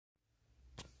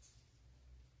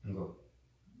Go.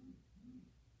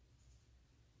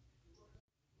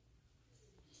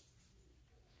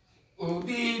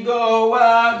 Obido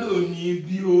wa do ni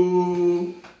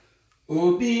bio.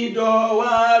 Obido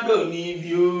wa do ni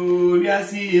bio.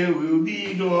 Riasi ye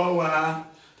obido wa.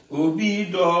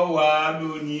 Obido wa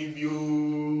do ni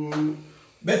bio.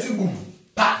 Betty boom.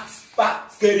 Pat.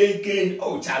 Skereke.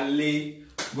 Oh Charlie.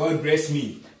 God bless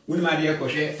me. When my dear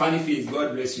Koshe, Funny Face,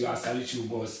 God bless you. I salute you,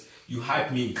 boss. You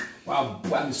hype me. Wow,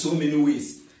 in so many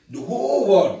ways. The whole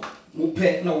world will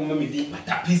pay no woman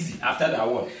Patapaa after the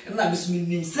award. And now this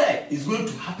meaning said it's going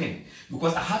to happen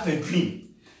because I have a dream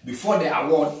before the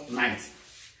award night.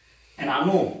 And I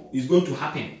know it's going to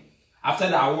happen. After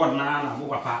the award,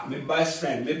 papa, my best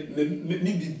friend,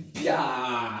 maybe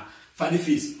Funny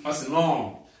Face. I said,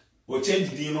 no, we'll change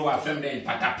the you know our family in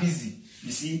Patapaa.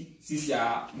 You see,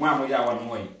 Sisia, Mama ya one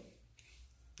way.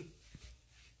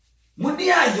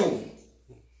 Mudia yo.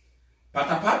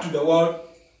 Patapaa to the world,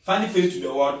 Funny Face to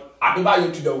the world,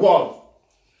 Adebayor to the world.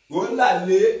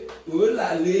 Olale,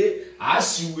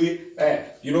 Asiwe,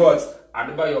 you know what?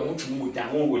 Adebayor mutu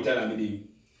and won't tell me.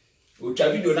 Which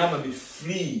video number be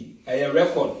free, a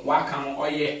record, wakam or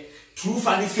ye. True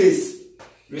Funny Face.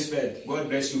 Respect. God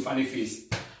bless you, Funny Face.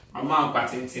 My mom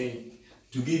patent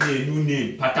to give me a new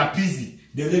name, Patapaa.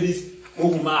 The ladies,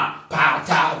 oh ma,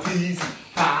 Patapaa.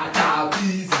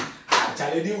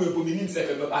 Charlie, we put me in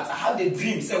second, but I have the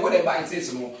dream. Say whatever it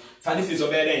says, you know, Funny Face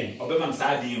obey them, obey my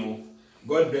side, you know.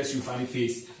 God bless you, Funny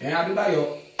Face. And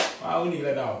Adebayor, I only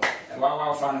let out.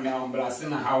 Wow, fan me on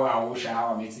blasting how I wish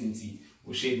our meeting tea.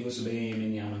 We shade no so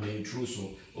many and very true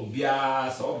so. Obia,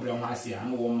 so Bramasi,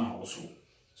 and woman also.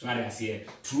 So I say,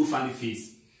 true Funny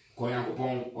Face. Koyan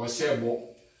upon or share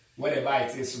whatever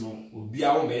it is, no,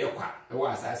 Obia on Bayoka, the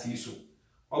was I see so.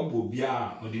 Obo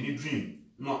Bia or the new dream,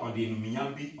 not or the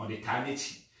Numiyambi or the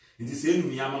Tanichi. It is the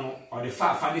Numiyamano or the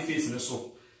far Funny Face in the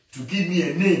soul to give me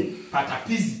a name,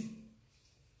 Patapaa.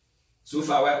 So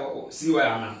far, see where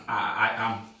I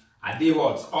am. I did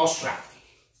what? Austria.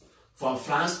 From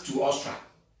France to Austria.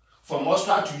 From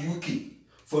Austria to UK.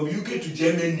 From UK to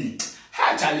Germany.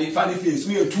 Actually, Funny Face,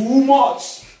 we are too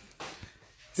much.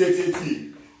 Me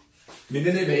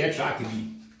didn't be track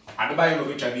me. Adebayor no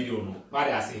which video no. What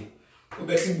I say?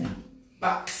 Obesi bu.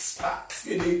 Backs.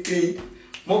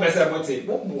 Mo bese bote.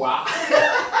 Mo boa.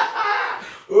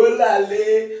 Oh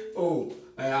lale. Oh,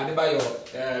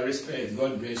 Adebayor, respect.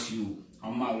 God bless you.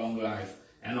 On my long life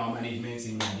and our management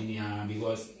in Nigeria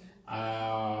because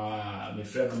my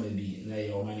friend maybe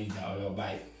your manager or your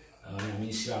bike. I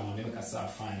mean sure I'm make us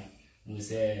fine. We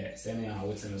say send me a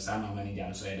what's in the summer manager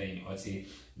and so then or say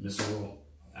so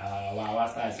what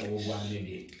starts over 1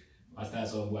 minute. What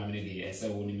starts over 1 minute, I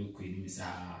said, only look queen, Miss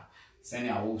send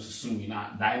a wolf soon.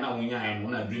 Now, Diana, when I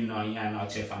want to dream now, you are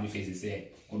not Chef Funny Face. Say,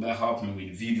 will help me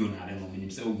with video now? Then, when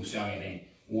himself will show again.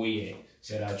 Oh, yeah,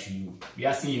 shout out to you. We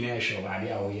are seeing a show by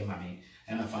the way, mammy,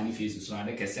 and a Funny Face. So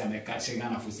I can say, I'm a catching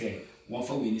Ghana for say, one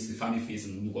for we need the Funny Face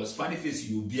because Funny Face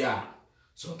you be a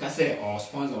so can say or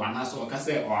sponsor one also can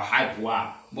say or hype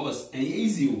war boss and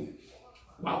easy.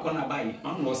 One corner buy,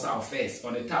 one was our face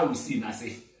or the town we see, I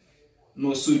say,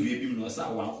 no, so baby, no,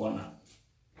 sir, one corner.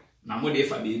 Now, more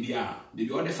for baby,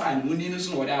 the other fine money, no,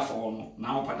 so whatever for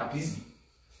now, Patapaa.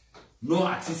 No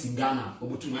artist in Ghana,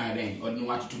 over to my ring, or no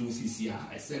what to move here.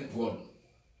 I said, God,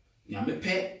 you are my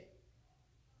pet.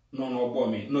 No, boy,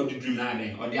 me, no, the dream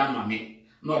line, or the mammy,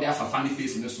 no, there for Funny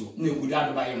Face in the soul, no good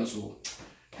out by your soul.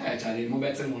 Hey, Charlie, no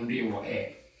better one day or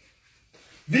air.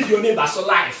 Video neighbor so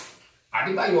life.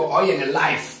 Adebayor oil in a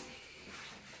life.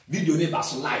 Video neighbor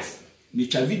so life.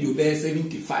 Which a video bear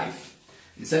 75.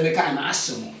 The same kind of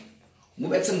action. No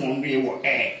better one day or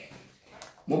air.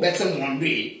 No better one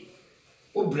day.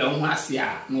 O brown was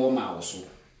here, no mouse.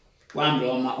 One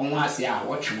brown was here,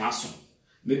 watching us.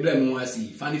 Maybe I want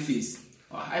see Funny Face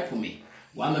or hype me.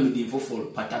 One of the for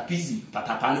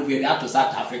Patapaa, we are to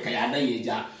South Africa, and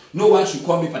no one should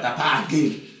call me Patapaa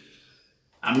again.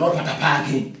 I'm not Patapaa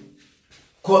again.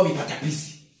 Call me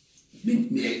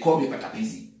Patapaa. Call me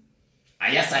Patapaa.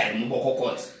 Yes, I am Moboko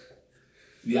Court.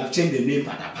 We have changed the name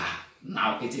Patapaa.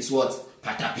 Now it is what?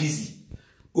 Patapaa.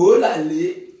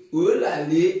 Olale,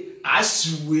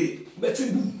 Ashwe,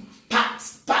 Betu, Pat,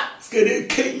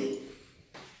 Skereke.